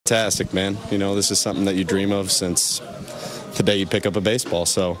fantastic, man. You know, this is something that you dream of since the day you pick up a baseball.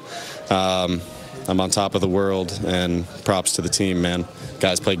 So I'm on top of the world, and props to the team, man.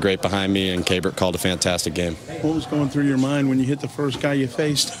 Guys played great behind me, and Cabert called a fantastic game. What was going through your mind when you hit the first guy you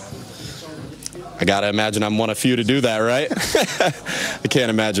faced? I got to imagine I'm one of few to do that, right? I can't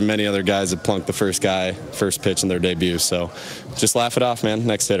imagine many other guys that plunked the first pitch in their debut. So just laugh it off, man.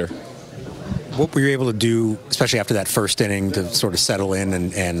 Next hitter. What were you able to do, especially after that first inning, to sort of settle in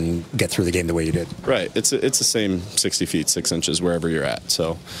and get through the game the way you did? Right. It's the same 60 feet, 6 inches, wherever you're at.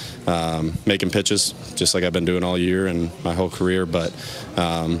 So making pitches, just like I've been doing all year and my whole career. But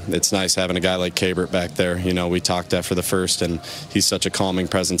it's nice having a guy like Cabert back there. You know, we talked after the first, and he's such a calming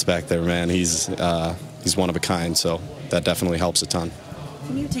presence back there, man. He's one of a kind, so that definitely helps a ton.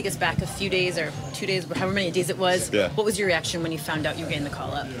 Can you take us back a few days or 2 days, however many days it was? Yeah. What was your reaction when you found out you were getting the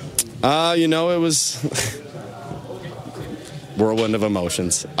call up? You know, it was whirlwind of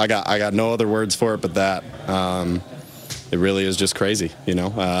emotions. I got no other words for it but that. It really is just crazy, you know.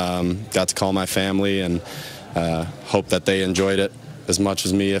 Got to call my family and hope that they enjoyed it as much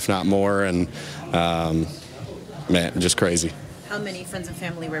as me, if not more. And man, just crazy. How many friends and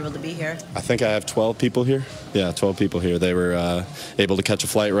family were able to be here? I think I have 12 people here. Yeah, 12 people here. They were able to catch a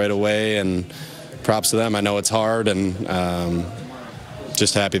flight right away, and props to them. I know it's hard, and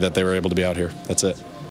just happy that they were able to be out here. That's it.